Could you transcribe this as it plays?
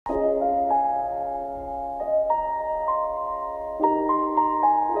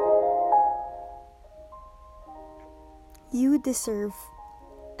deserve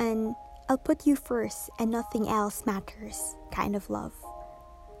an I'll put you first and nothing else matters kind of love.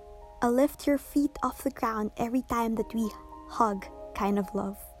 I'll lift your feet off the ground every time that we hug kind of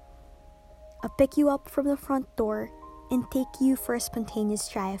love. I'll pick you up from the front door and take you for a spontaneous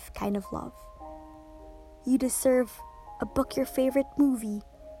drive kind of love. You deserve a book your favorite movie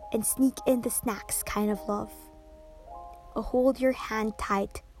and sneak in the snacks kind of love. A hold your hand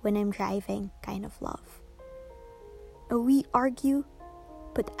tight when I'm driving kind of love. A we argue,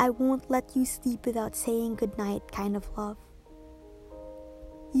 but I won't let you sleep without saying goodnight kind of love.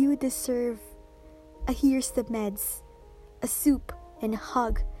 You deserve a here's the meds, a soup and a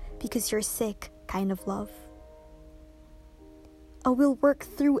hug because you're sick kind of love. I will work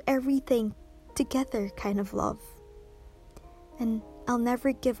through everything together kind of love. And I'll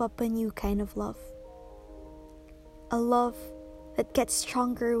never give up on you kind of love. A love that gets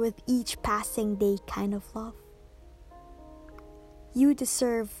stronger with each passing day kind of love. You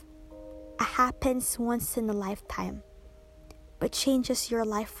deserve a happens once in a lifetime, but changes your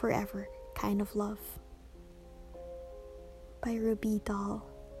life forever kind of love. By Ruby Dahl.